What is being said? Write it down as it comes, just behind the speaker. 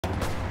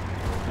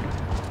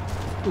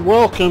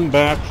Welcome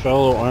back,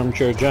 fellow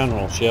armchair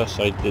generals. Yes,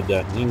 I did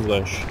that in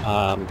English.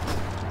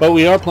 But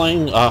we are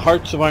playing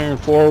Hearts of Iron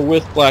 4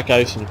 with Black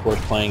Ice, and of course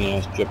playing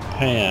as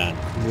Japan.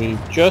 We've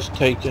just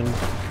taken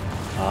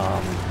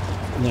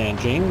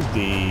Nanjing,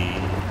 the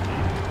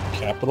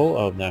capital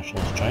of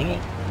Nationalist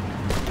China.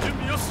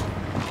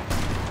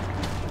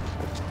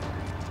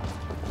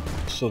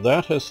 So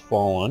that has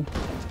fallen.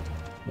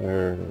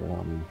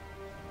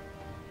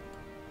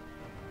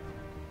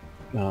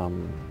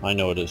 I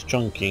know it is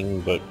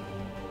Chungking, but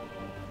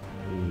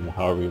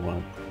however you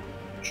want to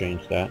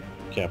change that,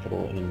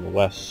 capital in the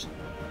west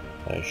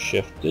has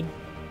shifted,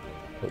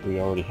 but we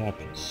already have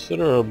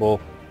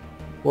considerable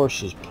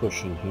forces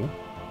pushing here.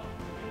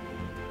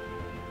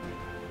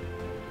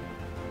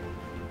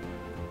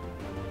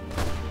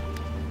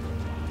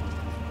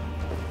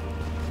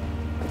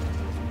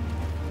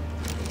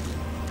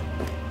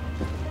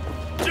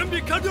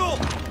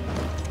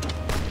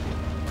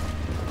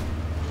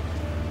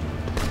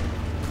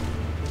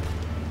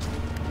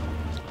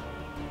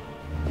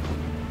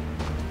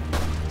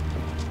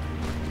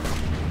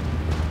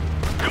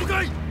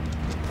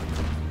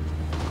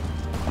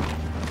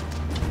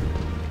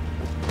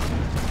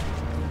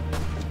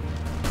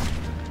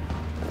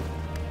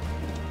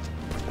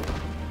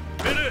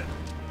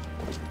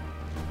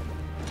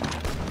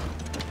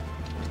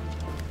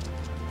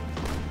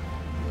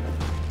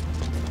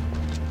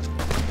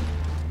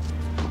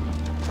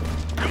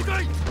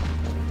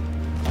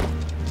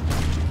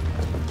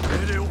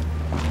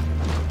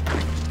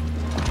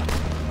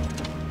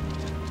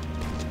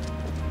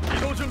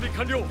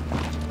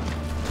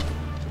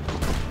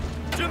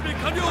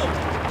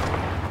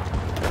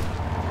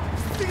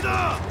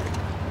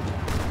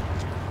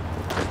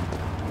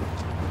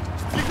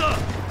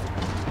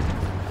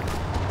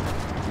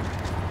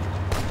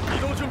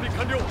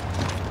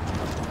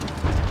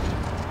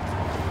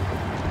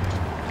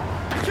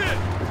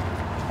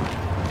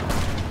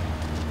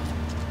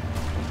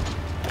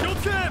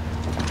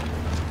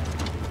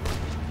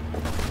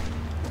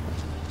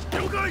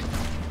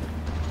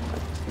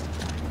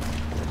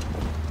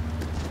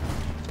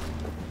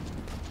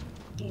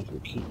 As we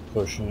keep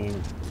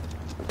pushing,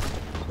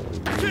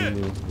 so you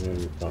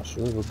move across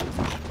the river, but you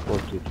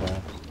support the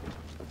attack.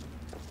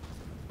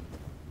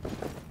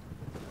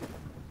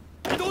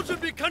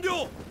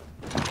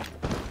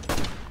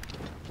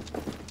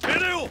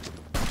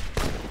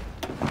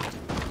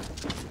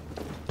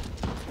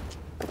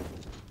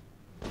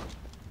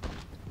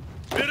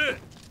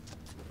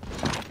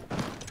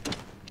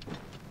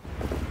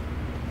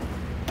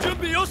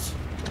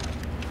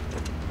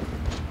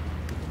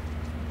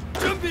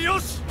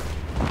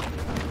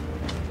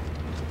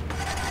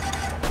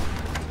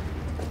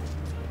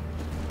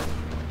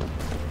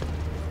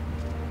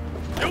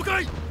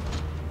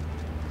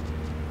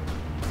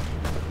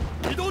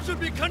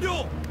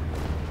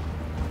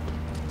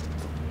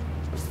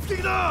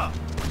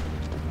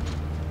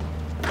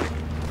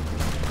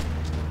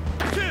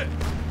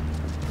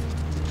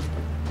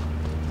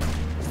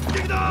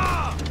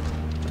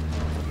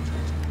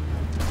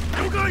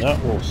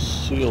 That will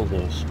seal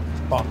this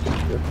pocket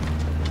here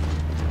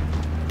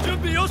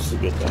to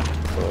get that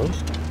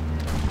closed.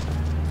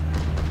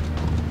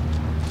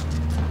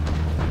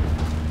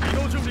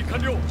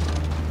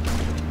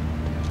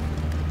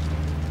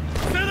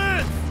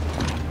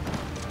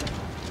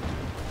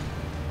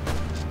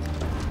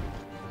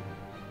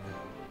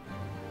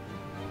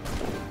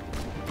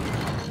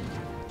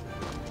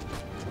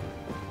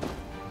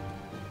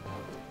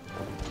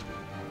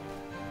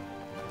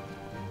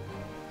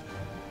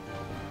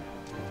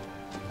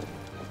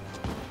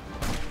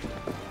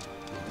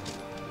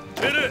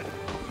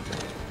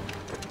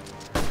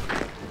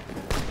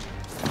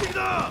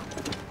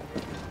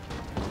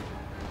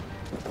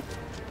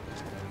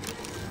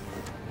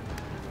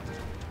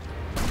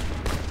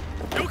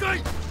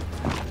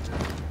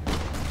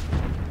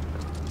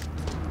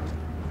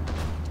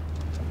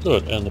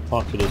 Good, and the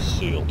pocket is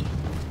sealed.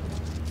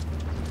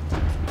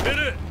 Hit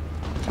it!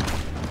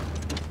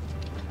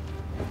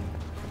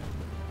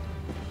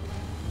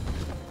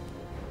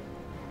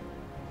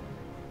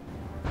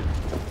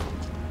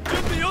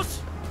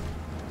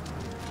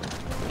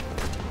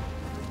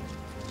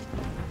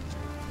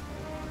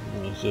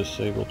 Is this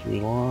able to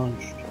be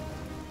launched?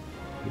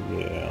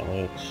 Yeah,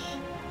 let's...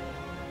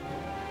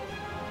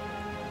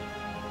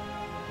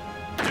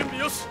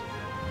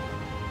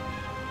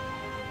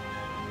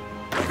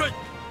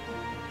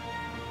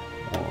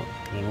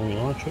 Can we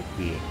launch it?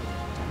 Yeah.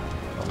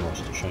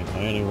 Almost to Shanghai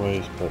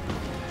anyways, but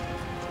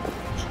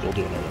still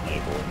doing another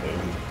naval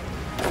invasion.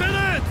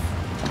 Finish!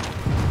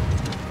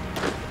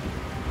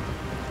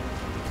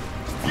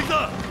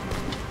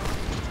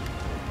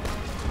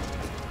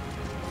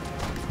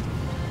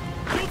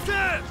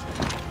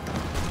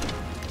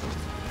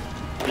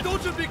 이동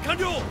준비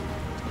완료!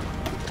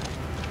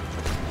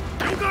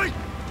了解!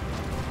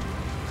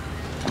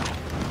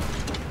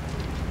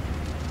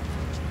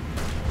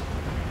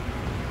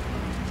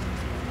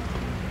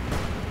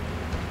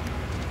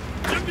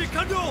 준비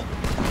완료!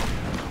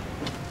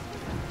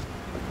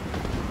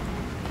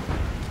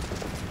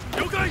 了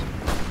解!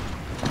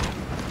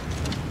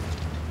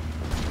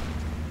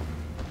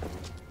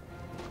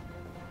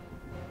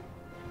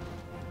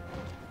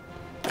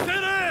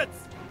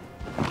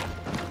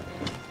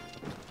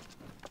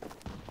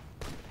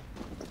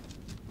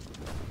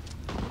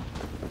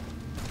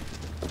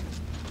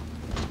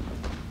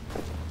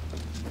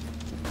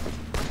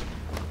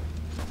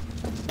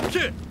行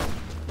け。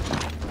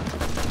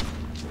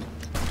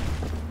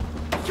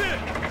行け。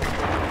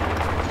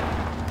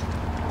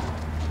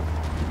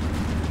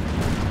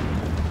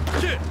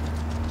行け。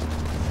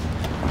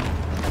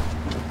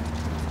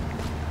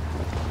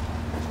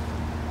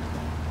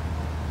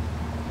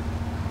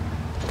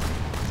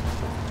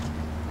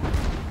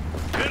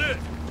命令。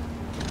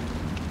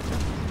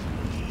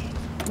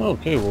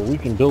 Okay, well we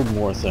can build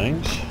more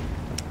things.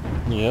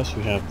 Yes,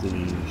 we have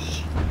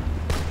these.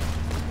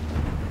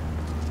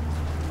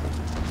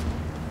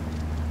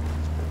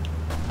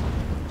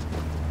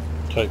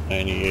 Type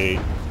 98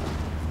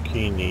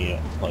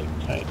 Kenya light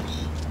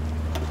tanks.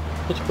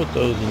 Let's put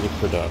those into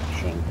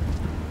production.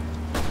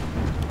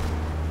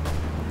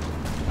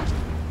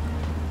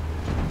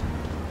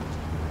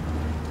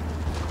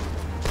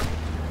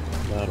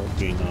 That'll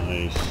be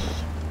nice.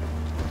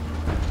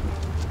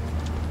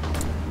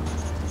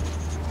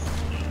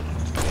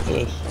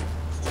 This.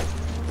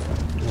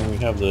 And we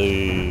have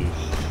these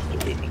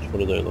divisions. What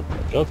do they look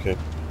like? Okay.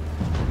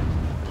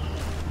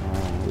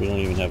 We don't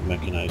even have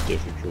mechanized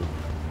infantry.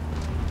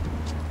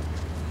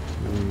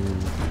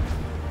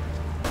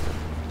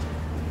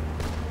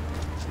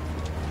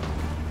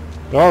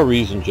 There are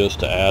reasons just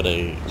to add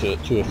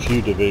to a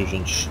few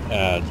divisions,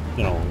 add,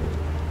 you know,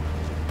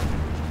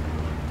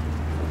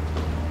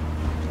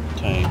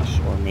 tanks,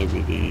 or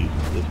maybe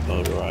this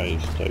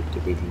motorized type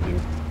division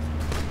here.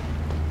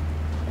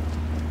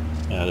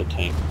 Add a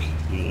tank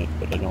unit,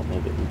 but I don't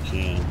know that we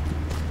can.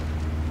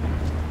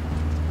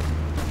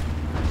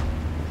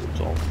 It's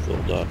all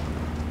filled up.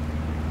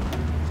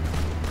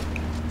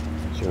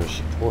 Is there a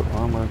support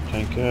armor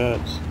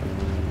tankettes?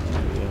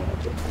 Yeah,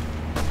 but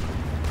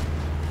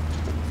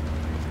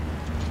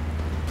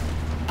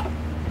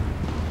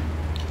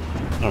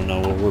I don't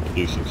know. Well, we're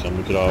producing some.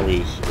 We could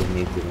always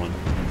remove the one.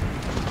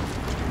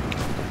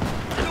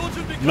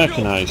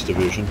 Mechanized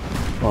division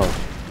or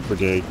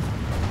brigade.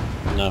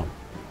 No.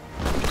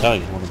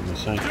 Battalion, what am I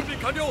saying?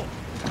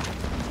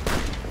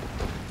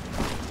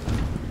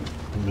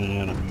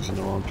 Man, I'm using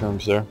the wrong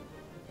terms there.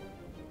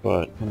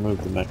 But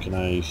remove the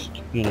mechanized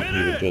unit,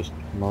 either just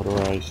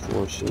motorized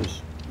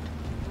forces.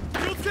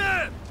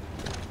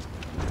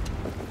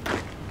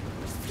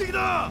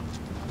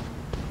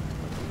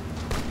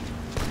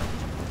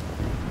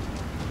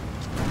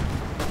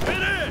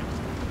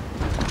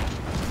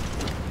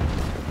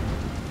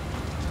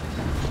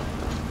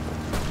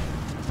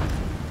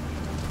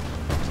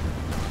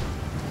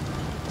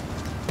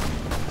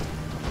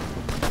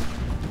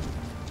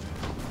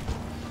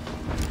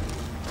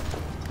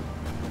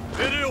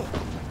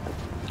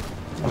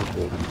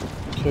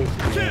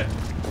 Okay,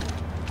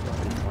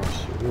 across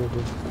the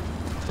river.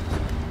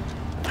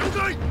 Hold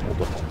on,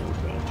 we're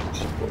going to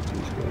support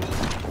these guys.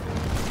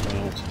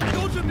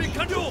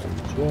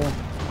 As well.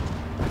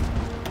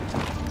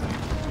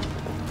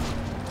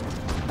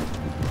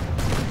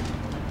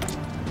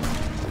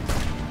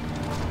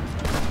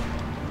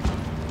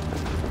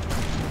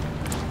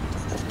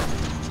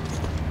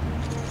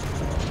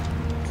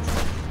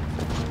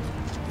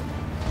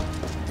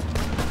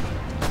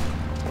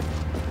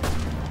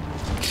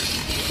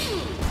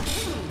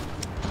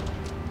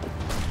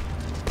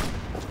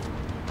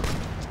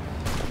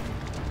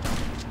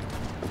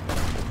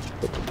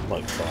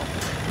 Light bomb.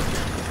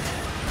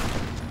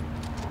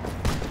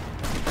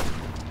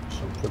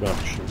 Some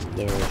production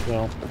there as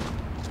well.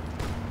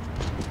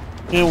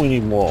 And we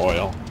need more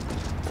oil.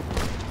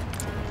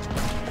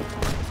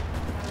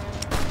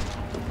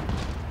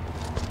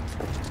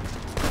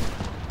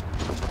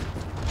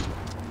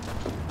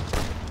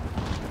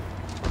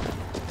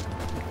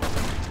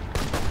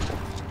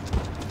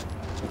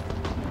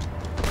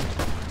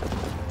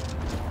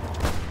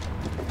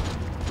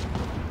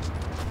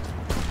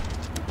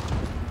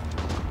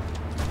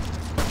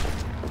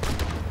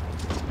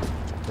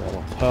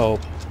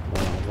 Help.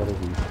 What are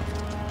we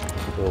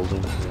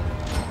building here?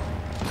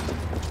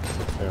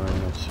 Repairing.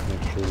 Let's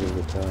make sure we're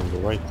repairing the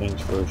right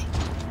things first.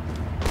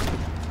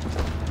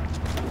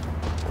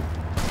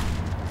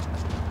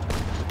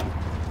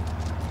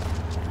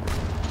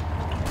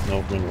 I don't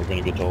know when we're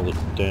going to get to all the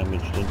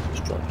damaged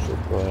infrastructure,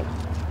 but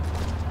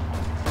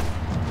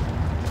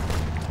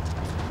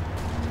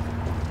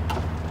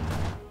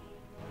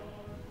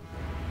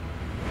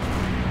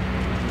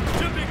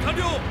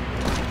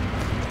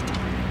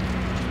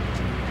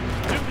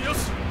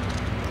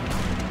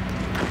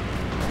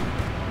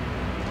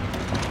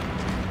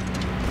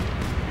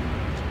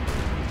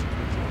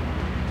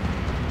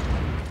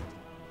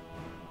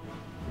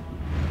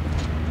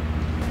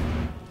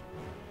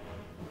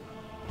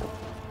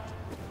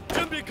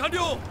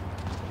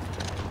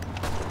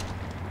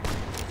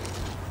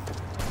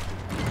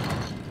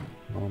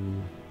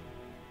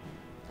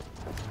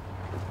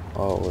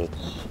oh,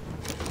 it's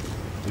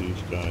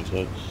these guys.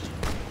 That's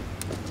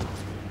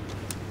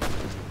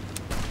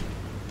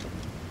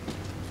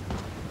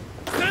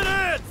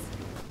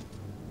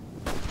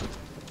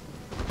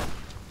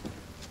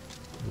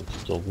let's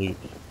delete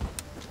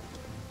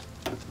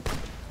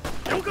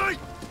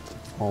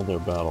all their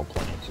battle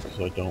plans because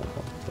I don't want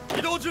them.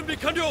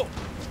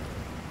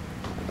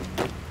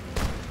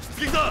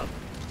 撃だ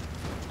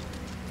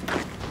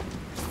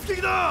出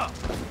撃だ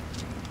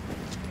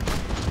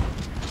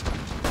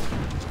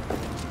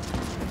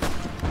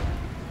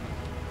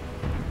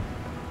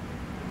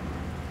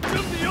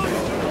準備よし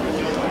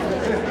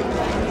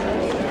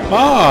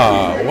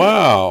Ah,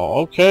 wow.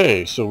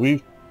 Okay, so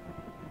we've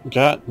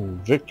gotten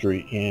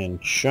victory in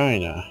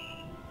China.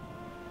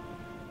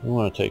 We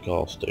want to take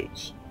all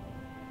states.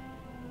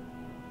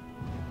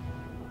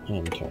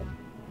 End turn.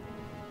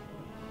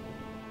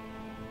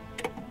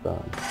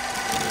 Done.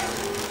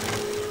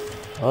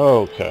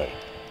 Okay,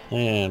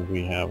 and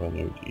we have a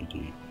new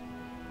DD.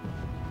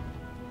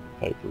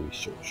 Type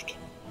researched.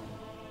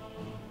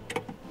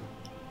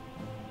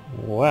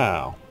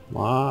 Wow.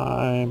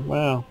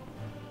 Well,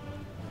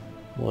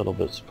 a little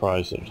bit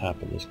surprised that it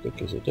happened as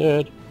quick as it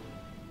did.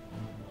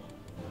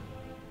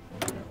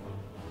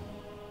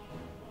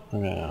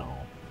 Now.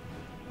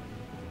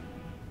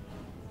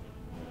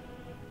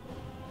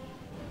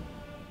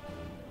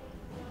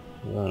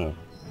 We're gonna,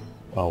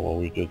 oh well,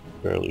 we did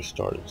barely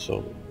start it,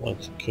 so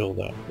let's kill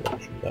that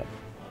production. That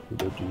we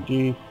go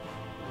DD.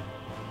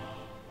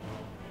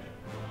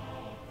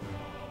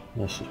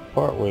 This is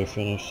part way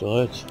finished, so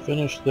let's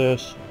finish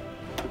this.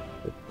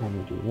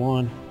 Only do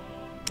one.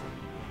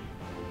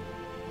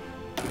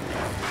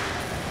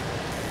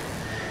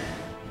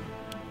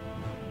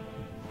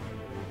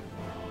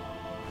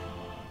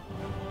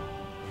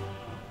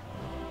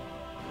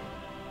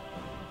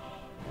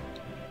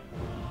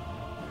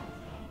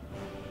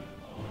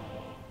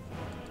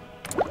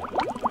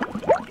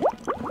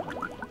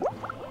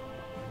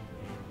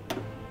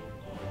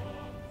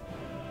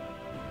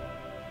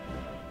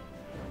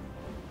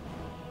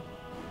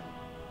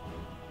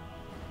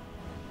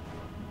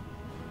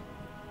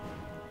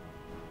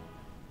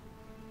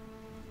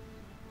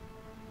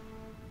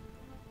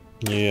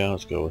 Yeah,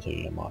 let's go with a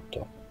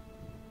Yamato.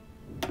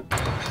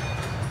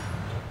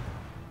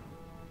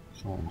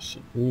 So let's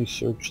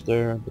research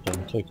there, but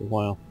that'll take a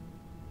while.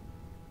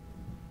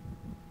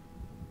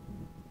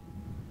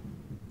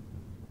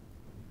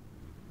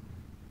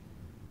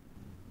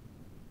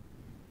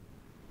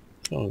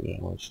 Oh yeah,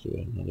 let's do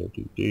another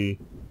DD.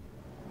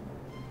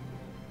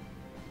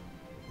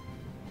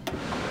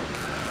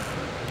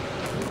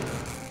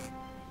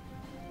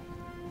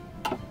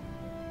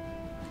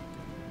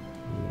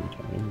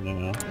 Time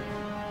now.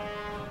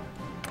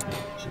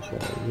 This is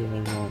what I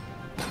really want.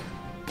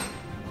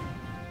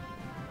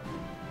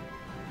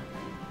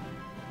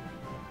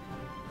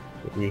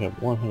 But we have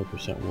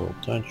 100% world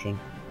tension.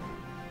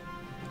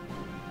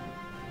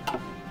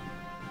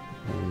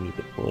 And we need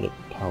the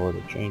political power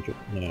to change it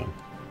now.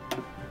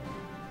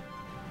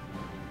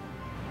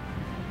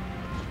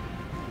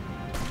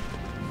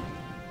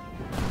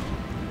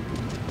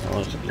 Well,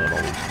 let's let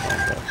all these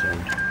combats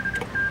end.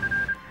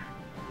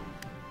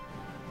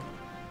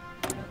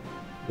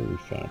 3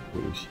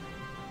 factories.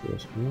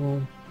 Just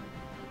one.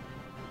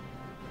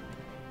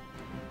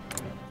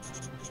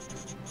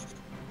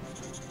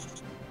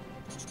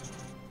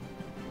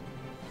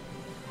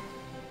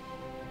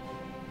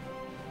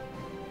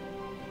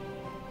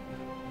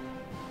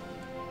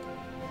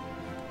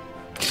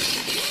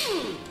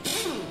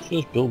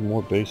 Just build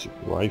more basic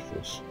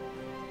rifles.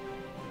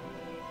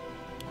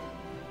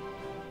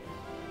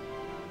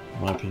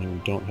 In my opinion, we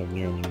don't have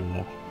nearly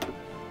enough.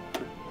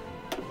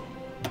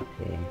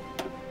 Okay.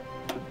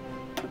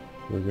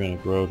 We're going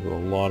to grow to a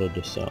lot of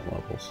descent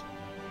levels.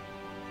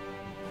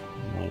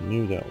 And I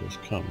knew that was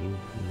coming.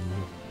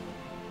 And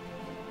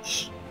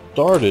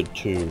started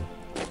to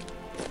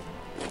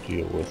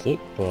deal with it,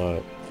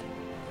 but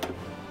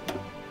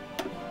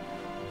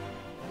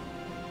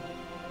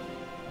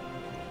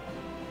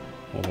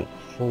haven't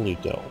fully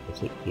dealt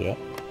with it yet.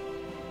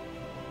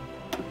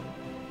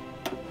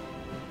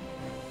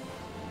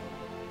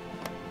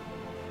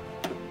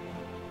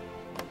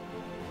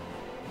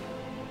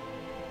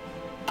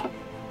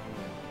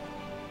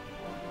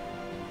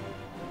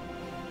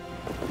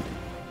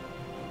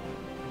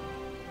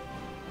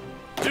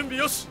準備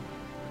よし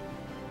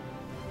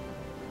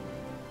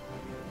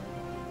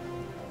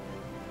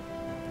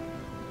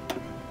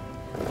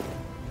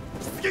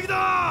出撃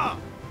だ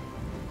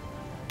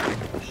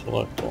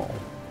Select all.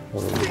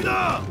 What are we 出撃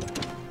だ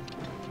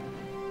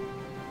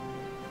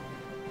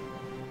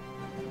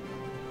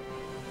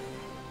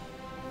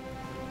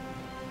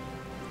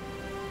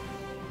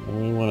doing? And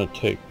we want to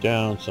take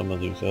down some of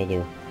these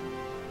other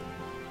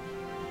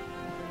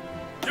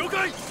了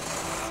解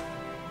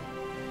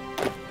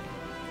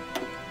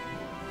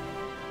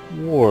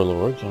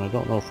warlords, and I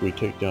don't know if we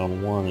take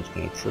down one, it's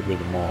going to trigger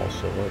them all,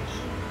 so let's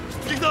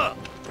出撃だ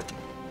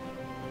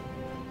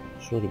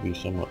sort of be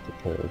somewhat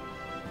prepared.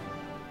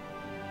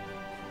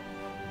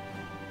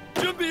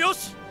 準備よ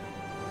し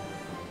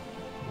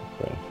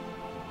Okay.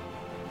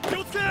 気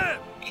をつけ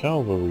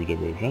Cavalry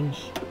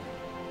divisions.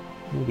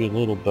 Maybe a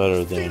little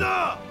better 出撃 than...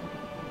 だ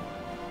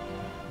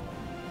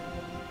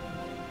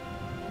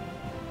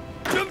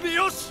準備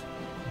よし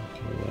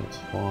Okay, that's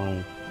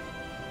fine.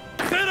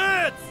 整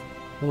列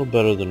A little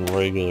better than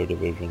regular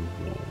divisions.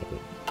 No,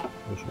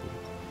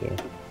 there.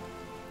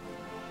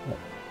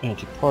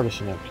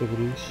 anti-partisan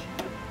activities.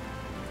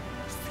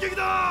 出撃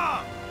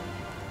だ。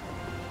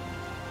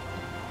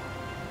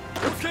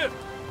気をつけ。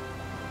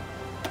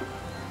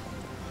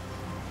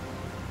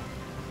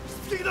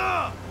出撃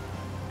だ。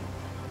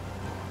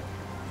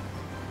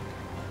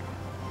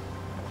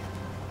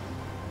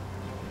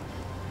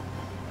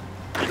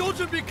移動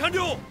準備完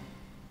了。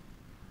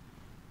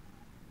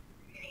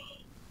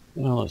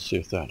 Now let's see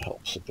if that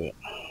helps a bit.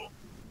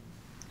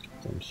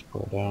 Get them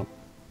spread out.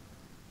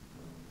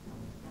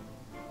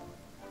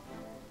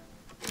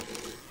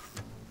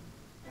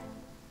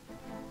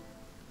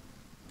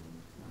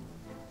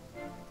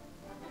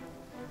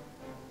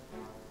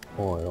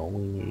 Oil,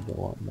 we need a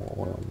lot more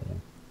oil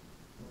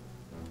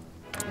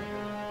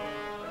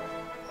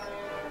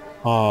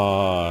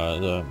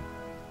now.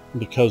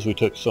 Because we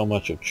took so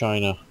much of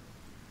China,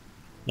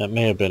 that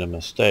may have been a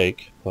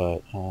mistake,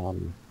 but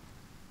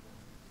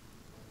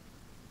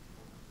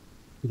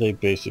they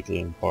basically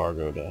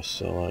embargoed us,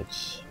 so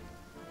let's...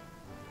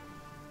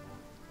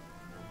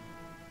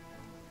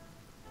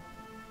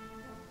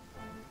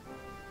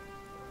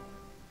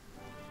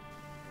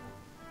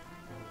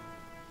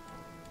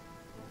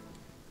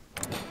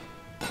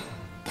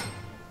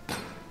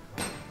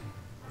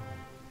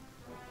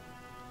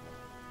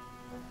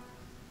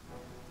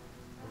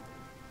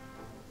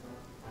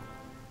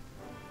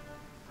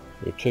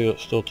 We're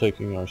still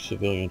taking our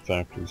civilian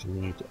factories, and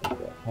we need to end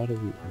that. How do we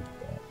end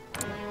that?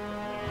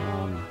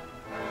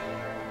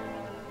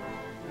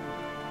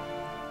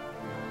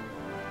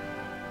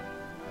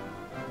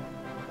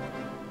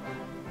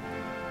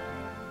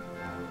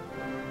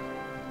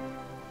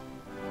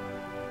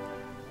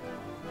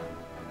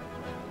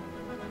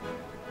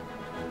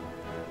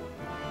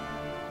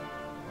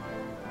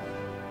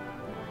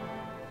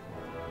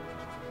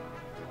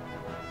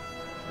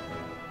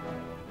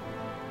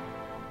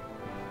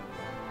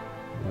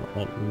 Not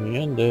letting me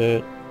end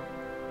it.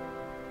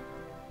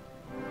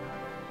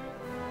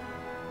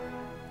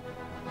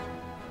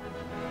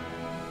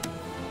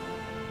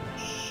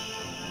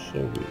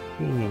 Soviet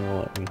Union will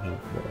let me have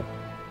that.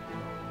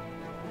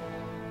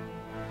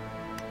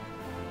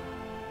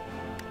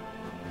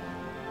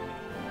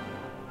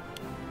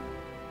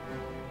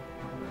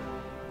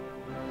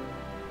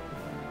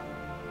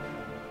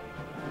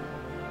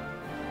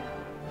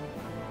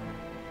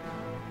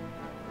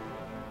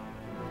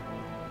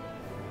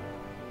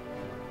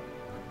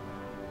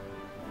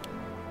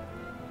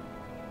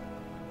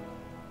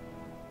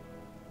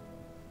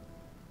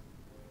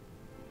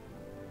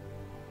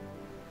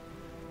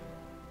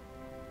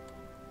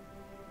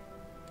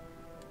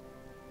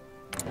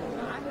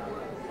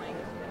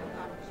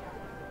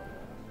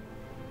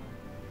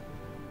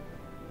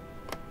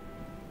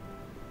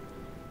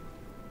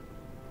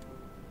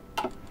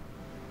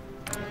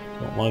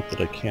 Don't like that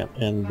I can't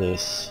end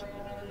this.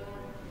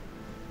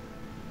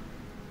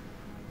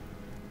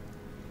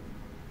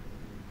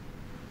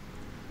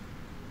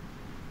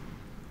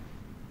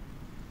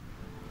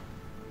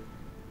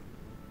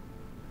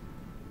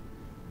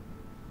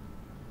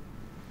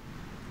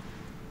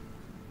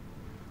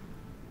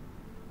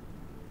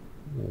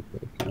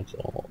 Okay, cancel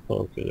all.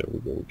 Okay, there we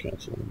go. We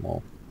canceled them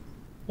all.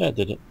 That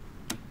did it.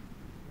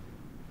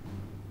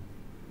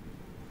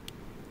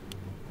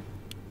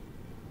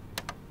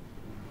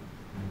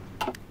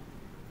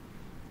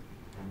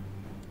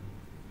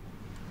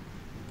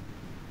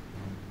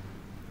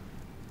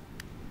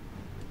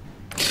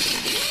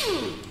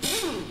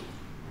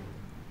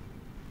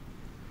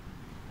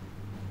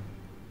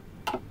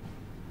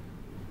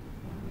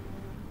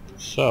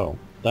 So,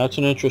 that's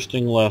an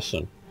interesting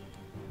lesson.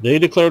 They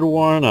declared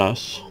war on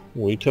us,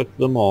 we took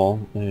them all,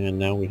 and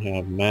now we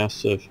have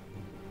massive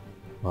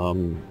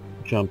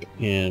jump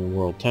in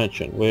world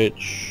tension,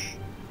 which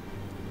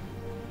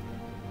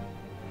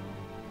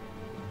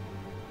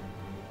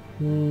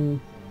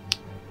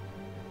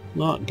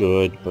not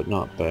good, but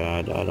not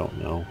bad, I don't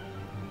know.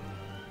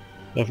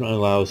 Definitely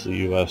allows the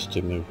US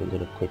to move a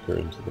little quicker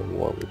into the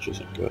war, which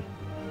isn't good.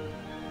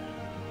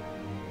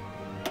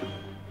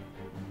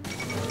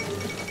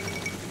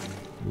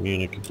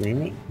 Munich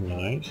Agreement,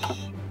 nice.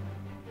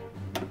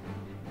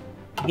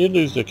 We did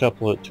lose a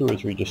couple of 2 or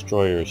 3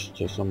 destroyers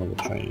to some of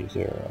the Chinese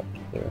air out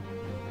there.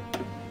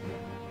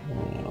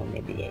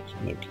 Maybe that's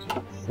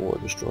 4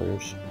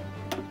 destroyers.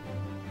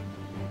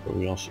 But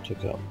we also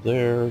took out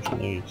theirs, and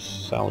they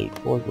sallied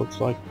forth,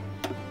 looks like.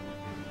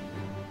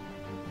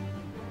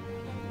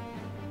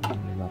 Got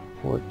the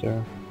port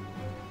there.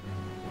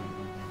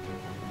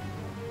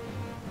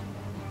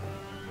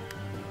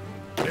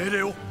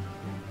 Leo.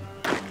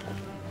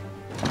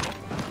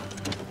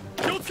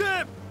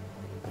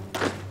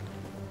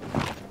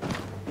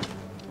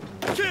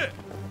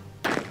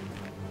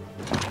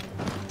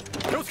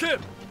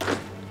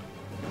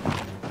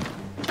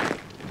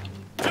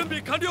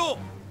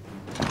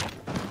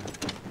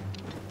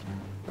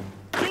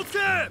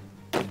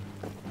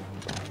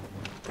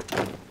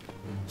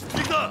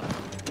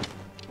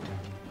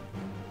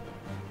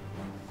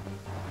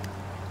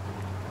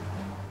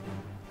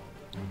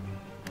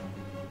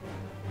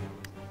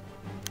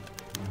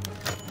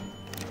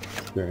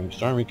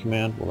 Experienced Army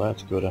Command. Well,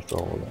 that's good after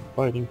all of that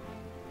fighting.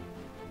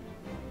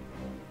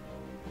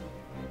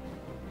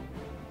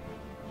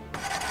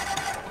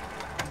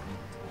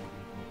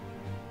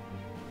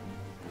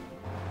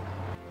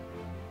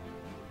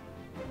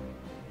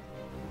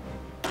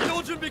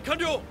 이동 준비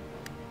완료.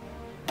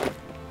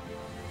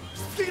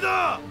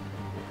 스틱이다.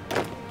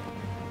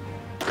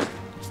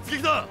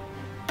 스틱이다.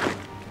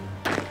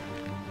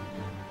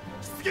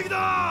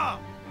 스틱이다.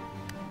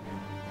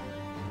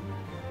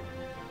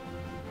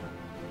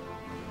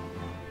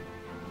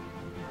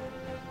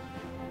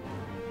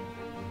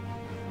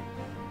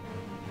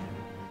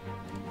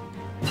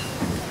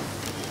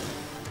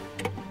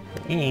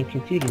 And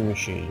computing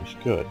machines,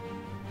 good.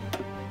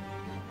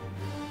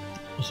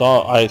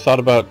 So I thought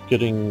about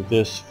getting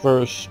this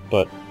first,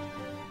 but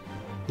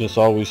this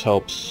always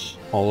helps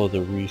all of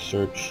the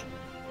research.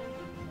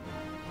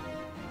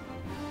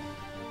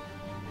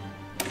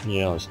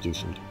 Yeah, let's do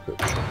some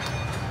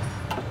decryption.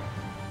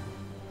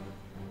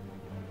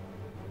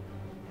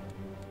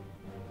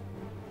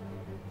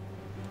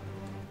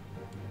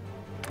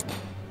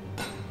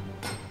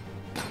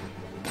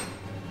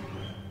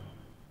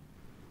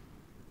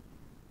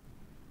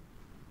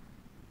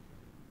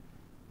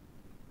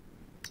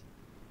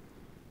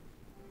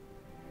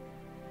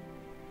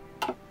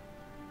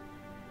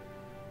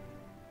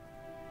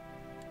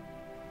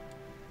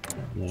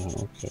 Yeah,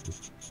 okay.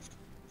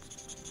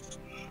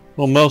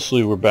 Well,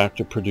 mostly we're back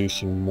to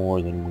producing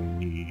more than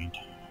we need,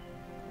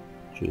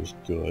 which is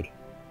good.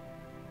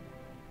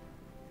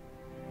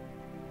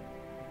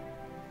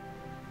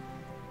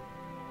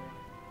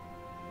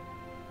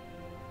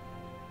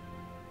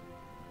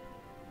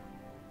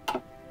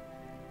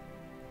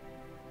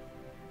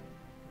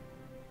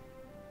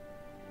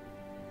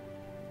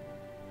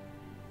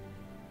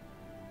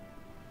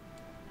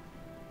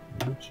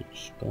 Let's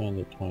expand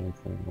the time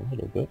frame a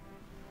little bit.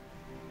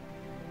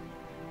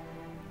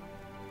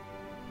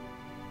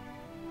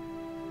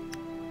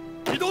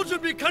 이동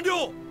준비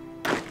완료.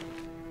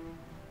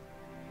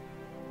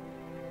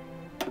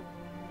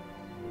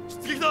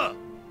 스틱이다.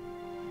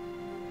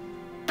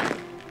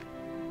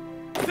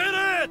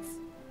 세렛.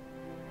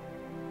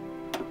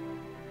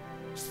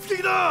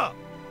 스틱이다.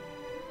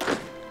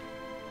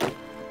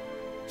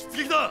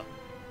 스틱이다.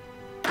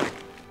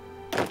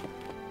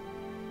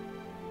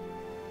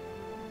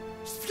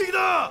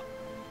 스틱이다.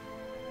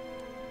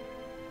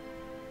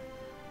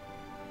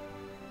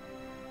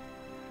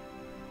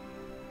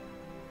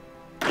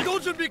 이동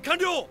준비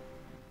완료.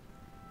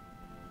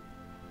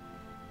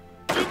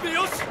 준비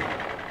요시.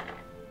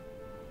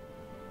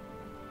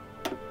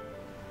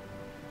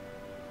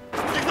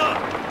 스틱이다.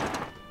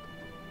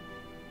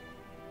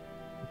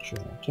 Put you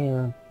out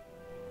there.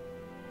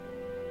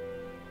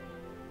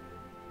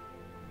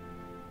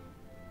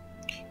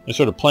 My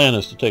sort of plan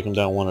is to take them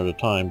down one at a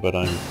time, but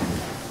I'm,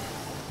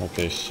 like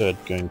I said,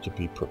 going to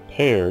be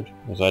prepared,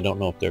 as I don't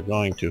know if they're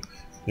going to.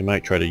 They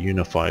might try to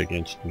unify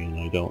against me, and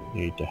I don't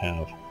need to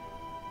have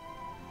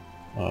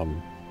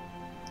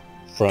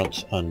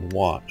fronts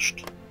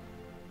unwatched.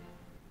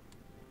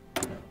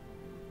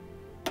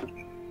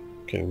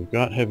 Okay, we've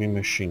got heavy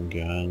machine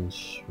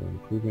guns. We're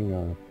improving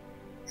our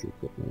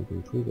equipment. We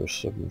improve our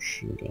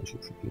submachine guns,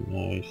 which would be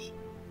nice.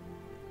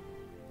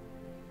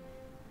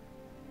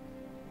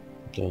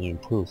 Though the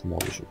improved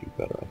mortars would be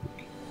better, I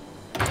think.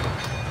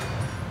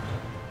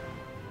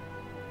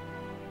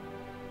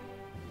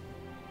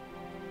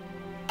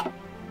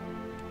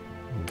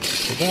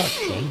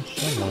 Production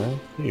somewhere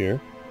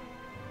here.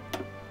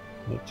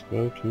 Let's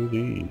go to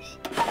these.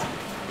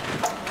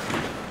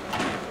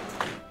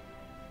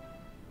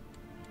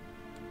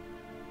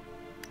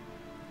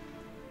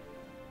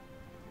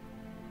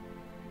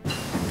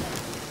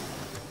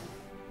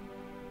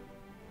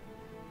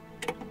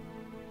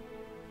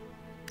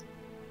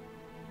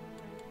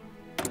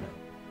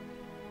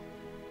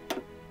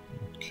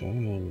 Okay,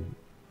 and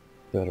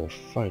better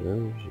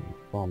fighters and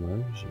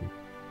bombers, and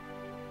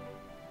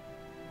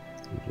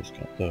we just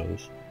got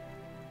those.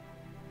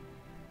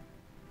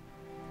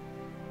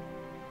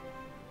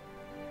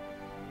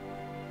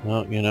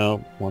 Well, you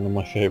know, one of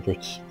my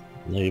favorites,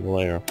 naval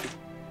air.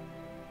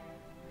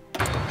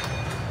 Okay,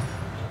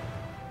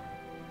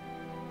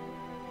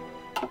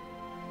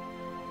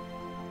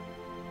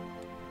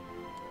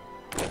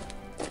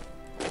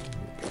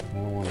 I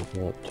don't want to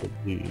go up to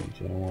these,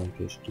 I want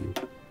to just do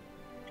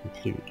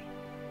complete.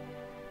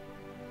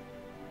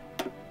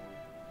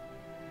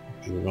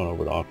 Because we're going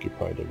over to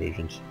occupy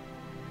divisions.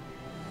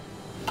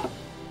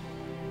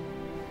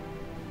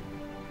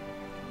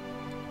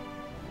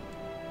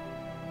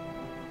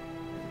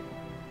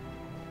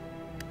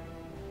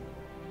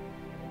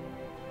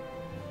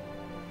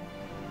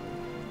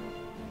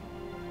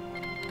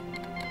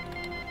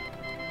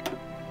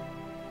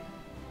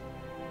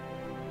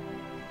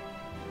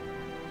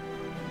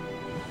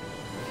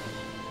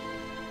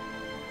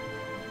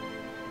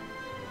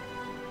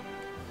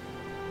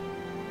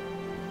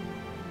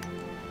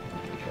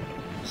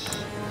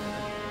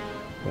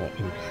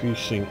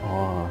 Increasing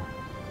our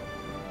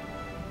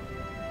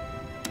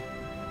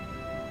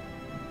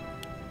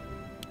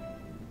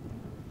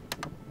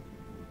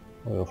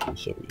Oil from the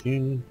Soviet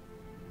Union.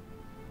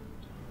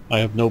 I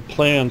have no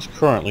plans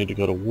currently to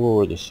go to war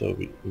with the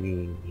Soviet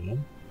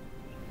Union.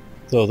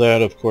 Though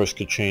that, of course,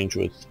 could change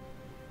with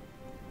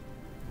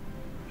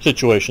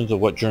situations of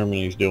what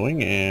Germany's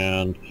doing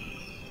and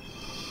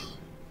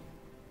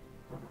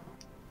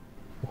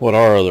what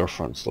our other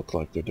fronts look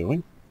like they're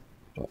doing.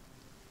 But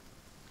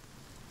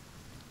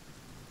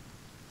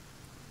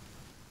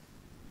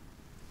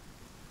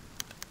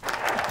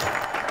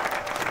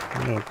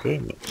okay,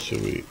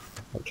 Mitsui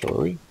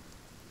artillery.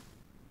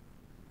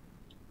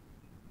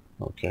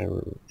 Okay,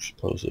 we're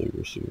supposedly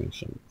receiving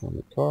some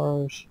armored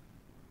cars,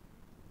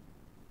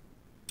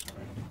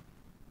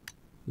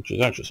 which is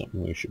actually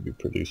something we should be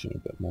producing a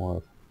bit more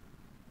of.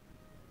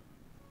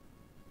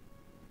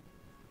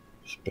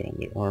 Expand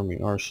the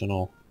army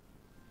arsenal.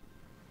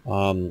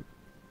 The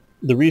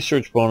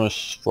research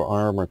bonus for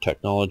armor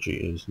technology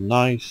is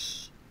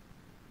nice.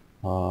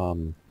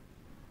 We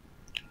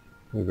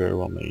very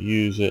well may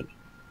use it,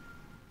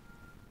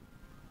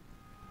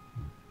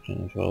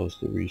 and as well as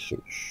the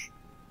research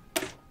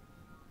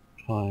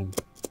time.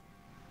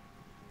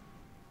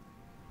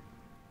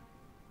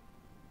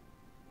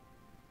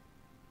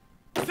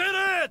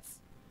 Стерец!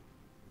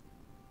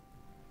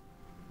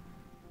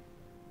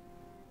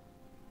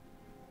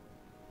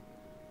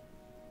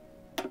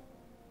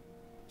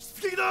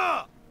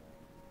 Всегда!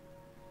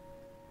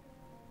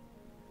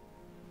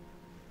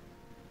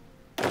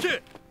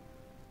 Get!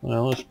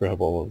 Well, let's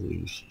grab all of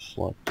these.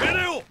 Select.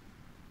 Берею!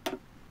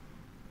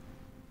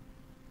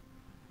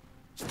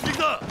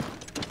 Всегда!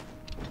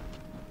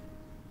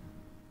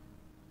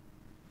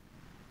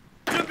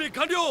 준비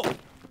완료!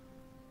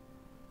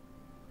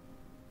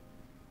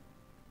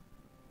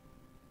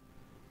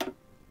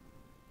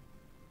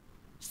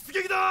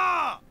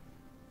 всегда!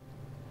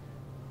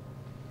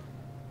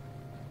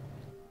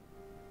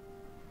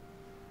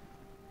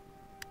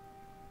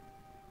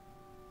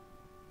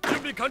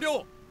 준비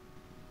완료!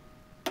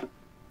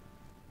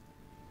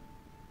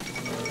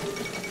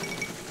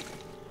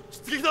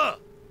 всегда!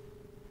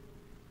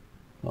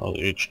 Oh,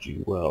 the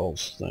H.G.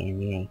 Wells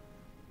thing, yeah.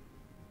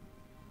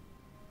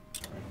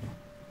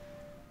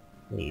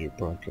 Radio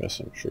broadcast,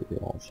 I'm sure you're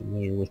all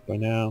familiar with by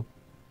now.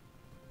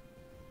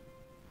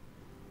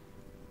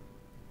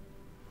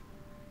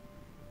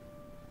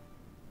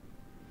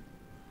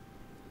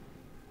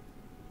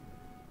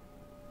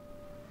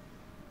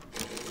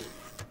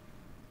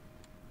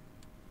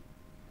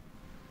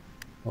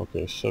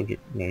 Okay,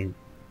 subject may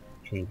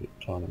change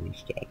autonomy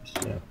status.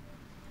 Yeah.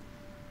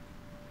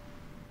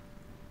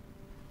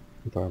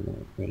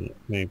 Environment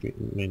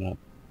may not.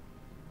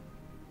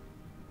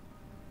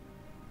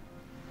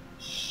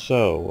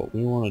 So what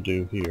we want to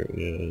do here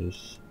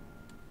is,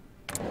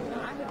 okay,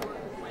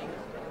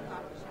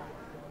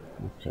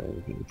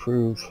 we can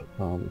improve,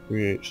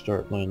 create,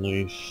 start land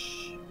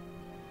lease,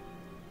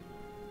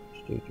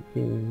 stage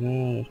appearing.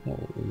 No, that's not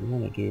what we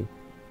want to do.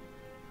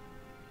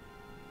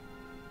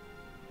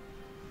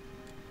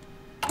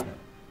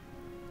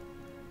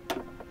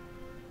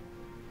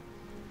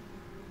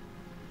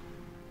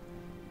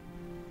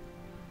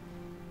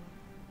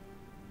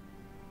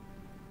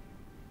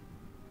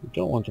 We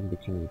don't want them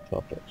becoming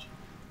puppets.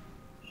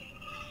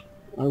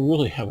 I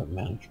really haven't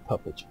managed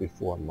puppets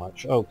before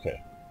much.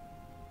 Okay.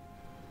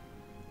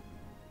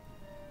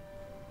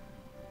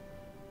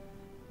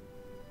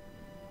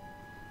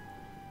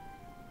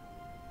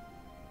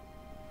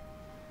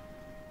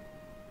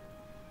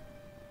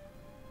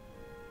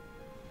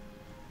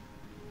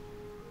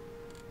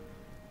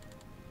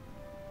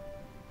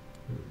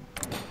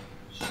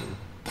 Let's see.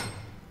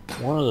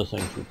 One of the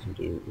things we can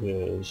do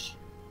is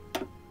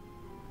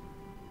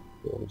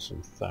build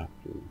some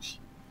factories.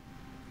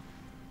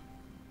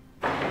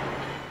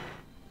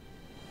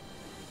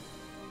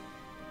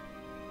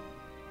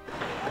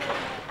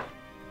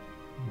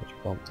 Let's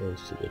bump those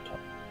to the top.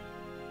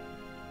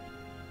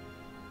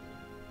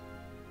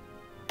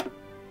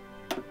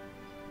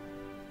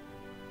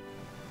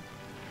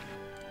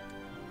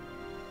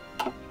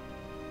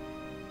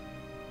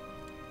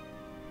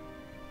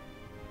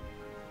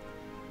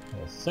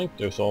 I think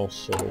there's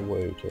also a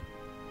way to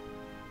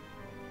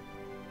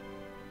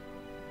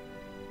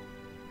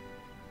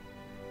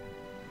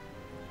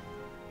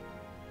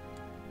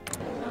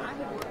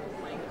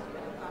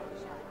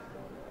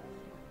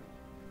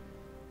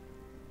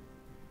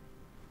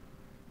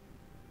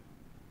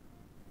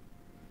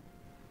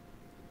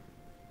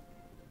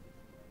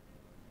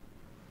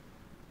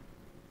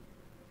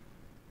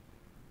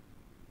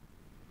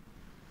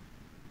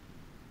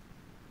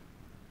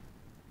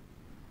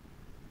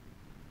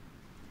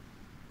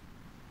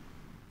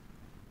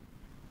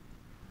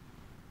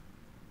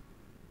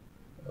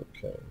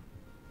okay.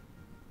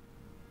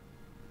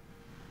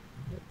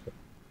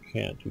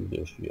 Can't do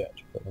this yet,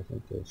 but I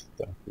think those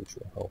factories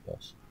will help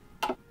us.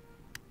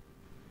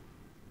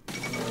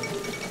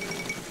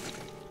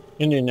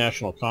 Indian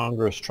National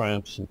Congress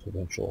triumphs in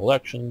provincial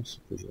elections.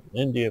 This is in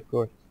India, of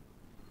course.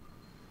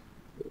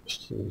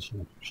 Some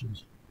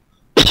elections.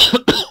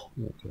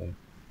 Okay.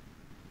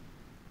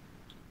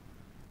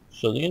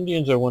 So the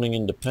Indians are wanting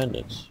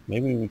independence.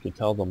 Maybe we could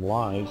tell them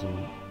lies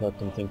and let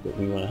them think that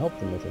we want to help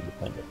them with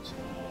independence.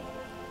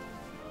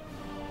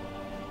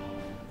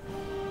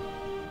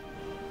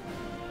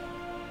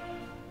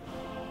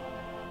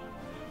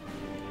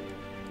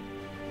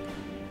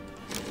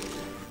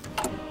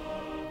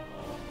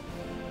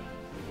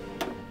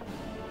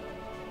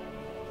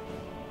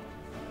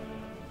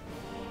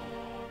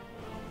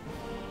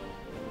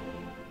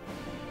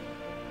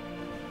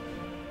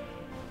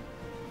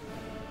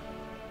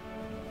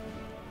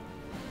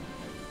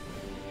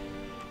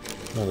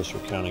 Notice we're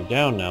counting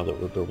down now that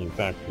we're building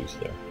factories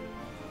there.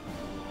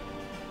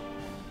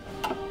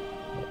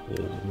 That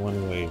is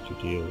one way to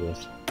deal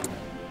with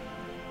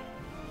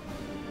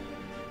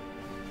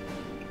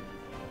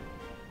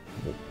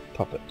the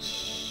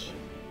puppets,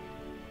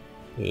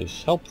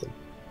 is help them.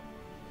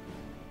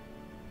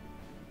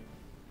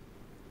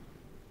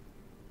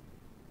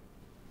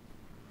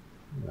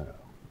 Now,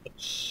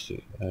 let's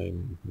see.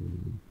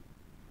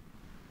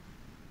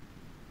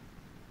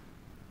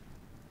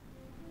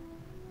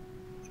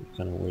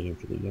 Kind of waiting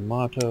for the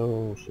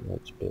Yamato, so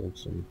let's build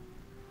some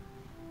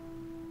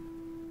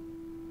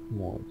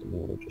more of the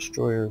newer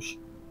destroyers.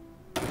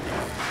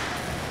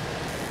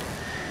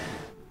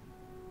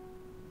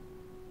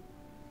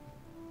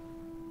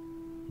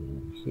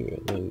 And here,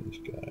 those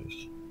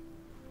guys.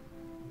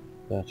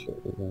 That's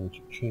what we're going to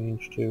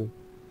change to.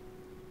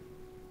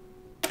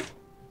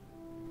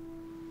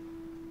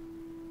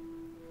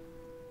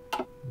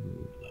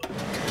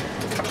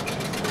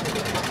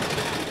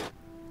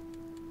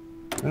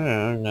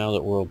 And now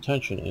that world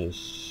tension is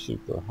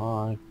super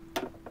high,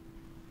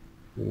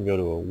 we can go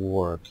to a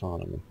war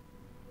economy,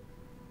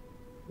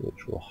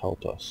 which will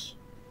help us.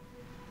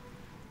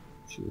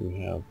 So we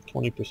have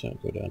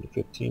 20% go down to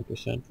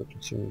 15% for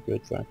consumer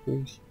good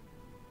factories,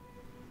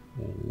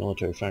 and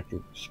military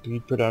factory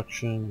speed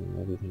production,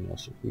 and everything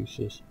else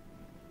increases.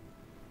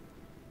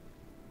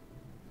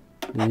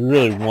 We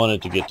really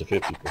wanted to get to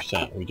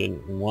 50%. We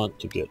didn't want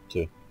to get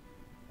to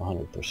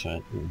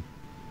 100%.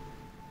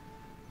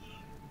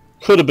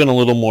 Could have been a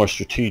little more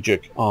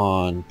strategic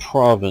on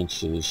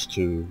provinces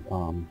to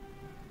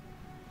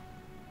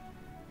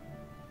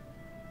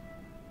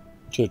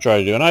try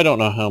to do. And I don't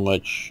know how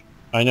much.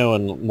 I know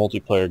in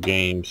multiplayer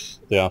games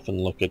they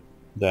often look at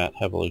that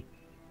heavily.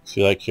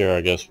 See, like here,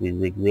 I guess we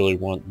would really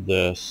want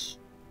this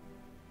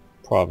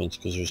province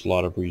because there's a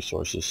lot of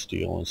resources,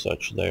 steel and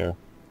such there.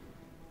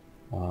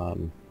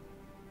 You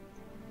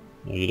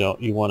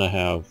want to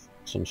have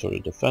some sort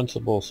of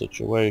defensible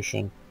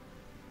situation.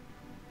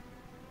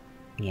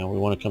 We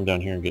want to come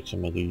down here and get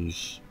some of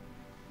these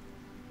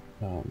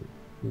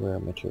rare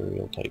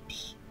material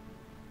types,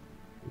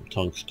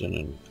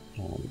 tungsten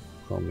and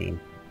chromium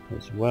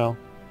as well.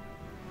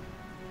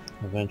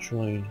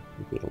 Eventually,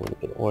 we get a little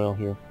bit of oil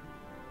here.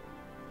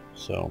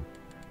 So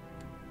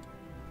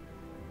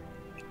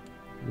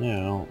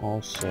now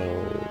also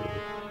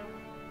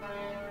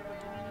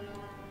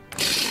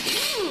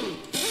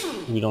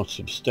we don't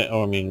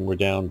we're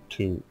down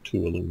to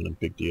aluminum,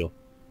 big deal.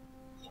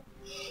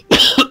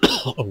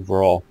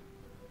 Overall,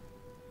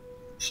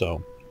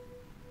 so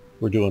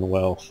we're doing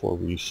well for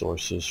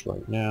resources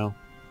right now.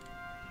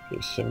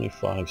 Okay,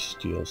 75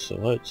 steel. So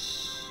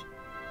let's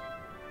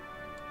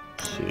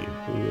see.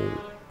 Where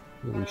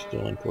are we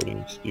still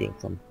importing steel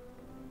from?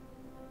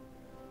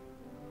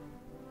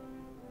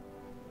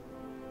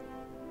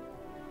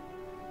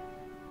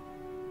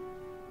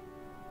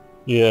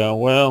 Yeah,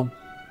 well,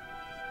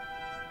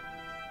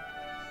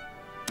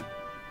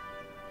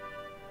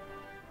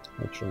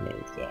 let's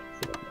remove that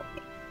for the moment.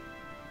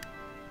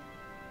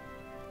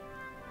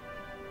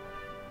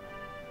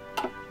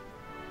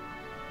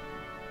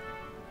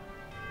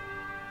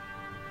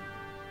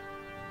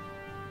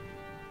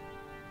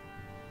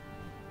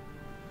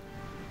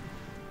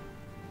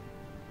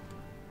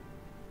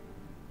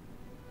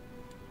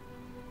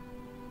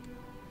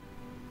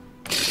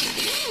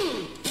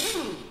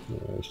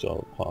 We still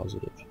have a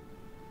positive.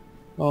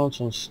 Oh,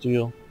 it's on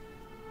steel.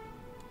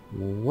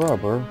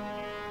 Rubber.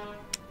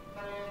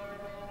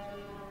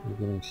 We're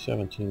getting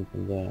 17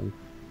 from them.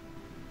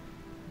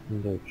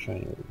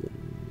 Indochina, we're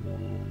getting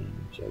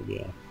 9. So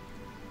yeah,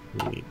 we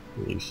need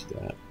at least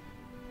that.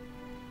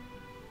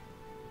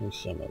 There's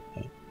some of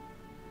that.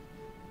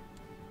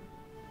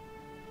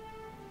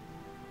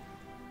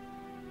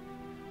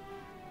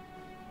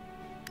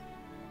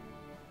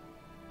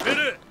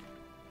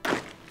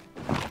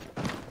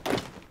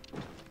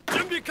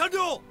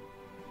 완료!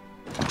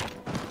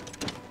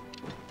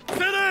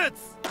 세렛!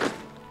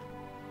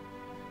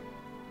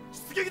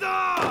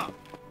 스객이다!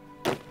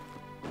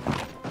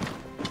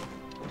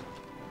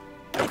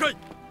 역할!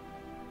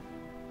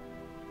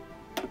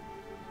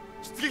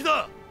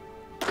 스객이다!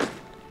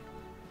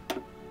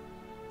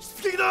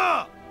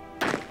 스객이다!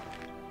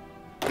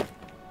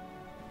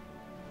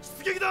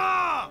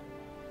 스객이다!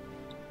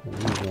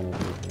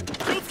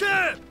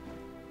 기어스캡!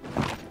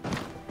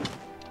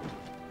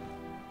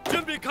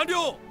 준비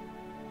완료!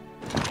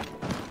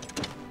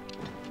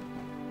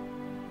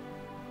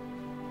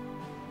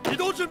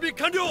 이동 준비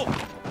완료!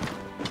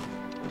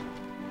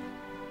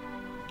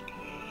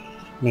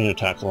 Main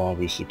attack will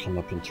obviously come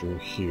up and through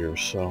here,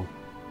 so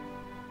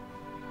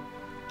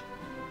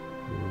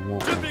we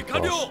won't want to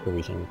cross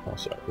everything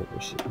across that river.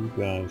 So you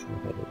guys will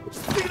head over.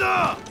 出撃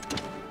だ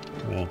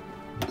Yeah,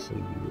 let's say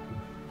you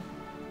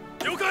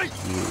了解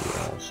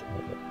also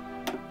head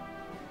up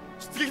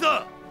出撃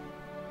だ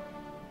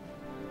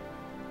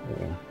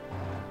there.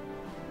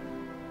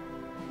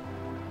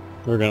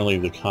 We're going to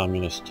leave the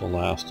communists to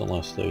last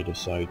unless they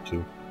decide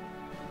to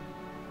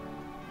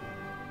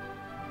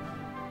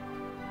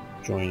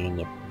join in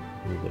the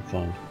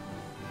fun.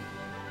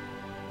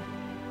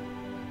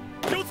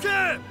 気をつけ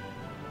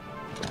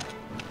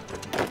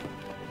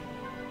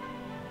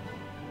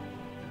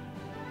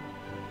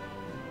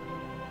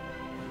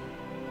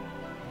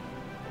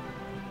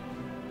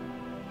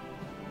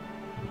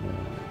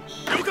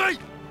Yes. 了解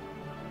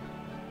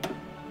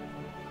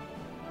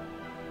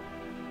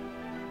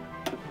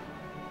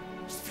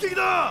出撃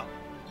だ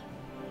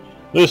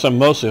At least I'm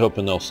mostly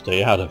hoping they'll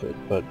stay out of it,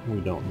 but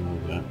we don't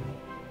know that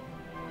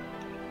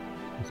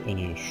with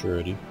any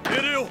surety.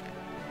 命令を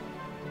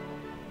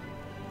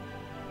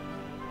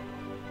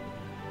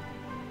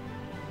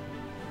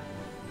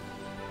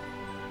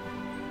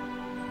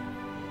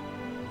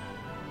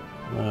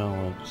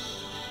Well, let's...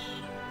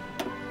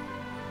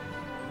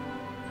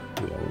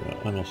 Yeah,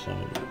 we're gonna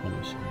unassign.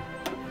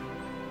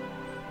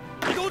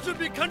 移動準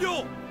備完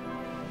了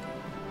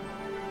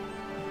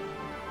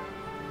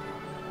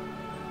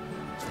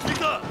出撃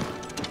だ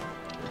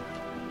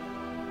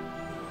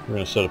We're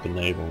gonna set up a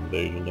naval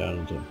invasion down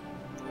into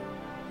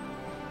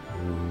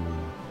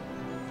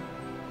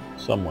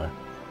somewhere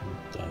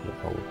down here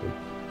probably.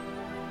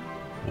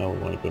 Now we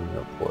want to go to the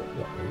airport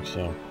that way,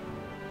 so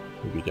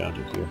we'll be down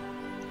to here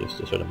just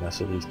to sort of mess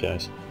with these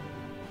guys.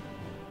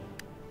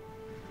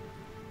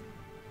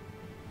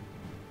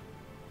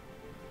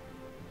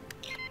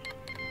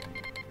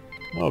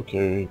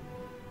 Okay,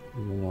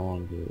 we're no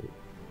longer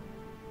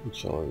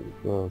accelerated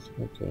growth.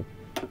 Okay.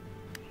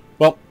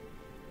 Well,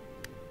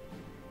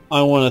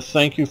 I want to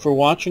thank you for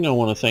watching. I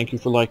want to thank you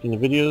for liking the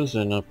videos,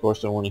 and of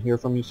course I want to hear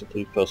from you, so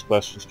please post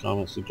questions,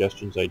 comments,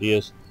 suggestions,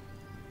 ideas.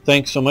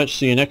 Thanks so much.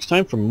 See you next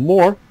time for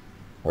more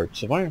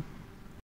Hearts of Iron.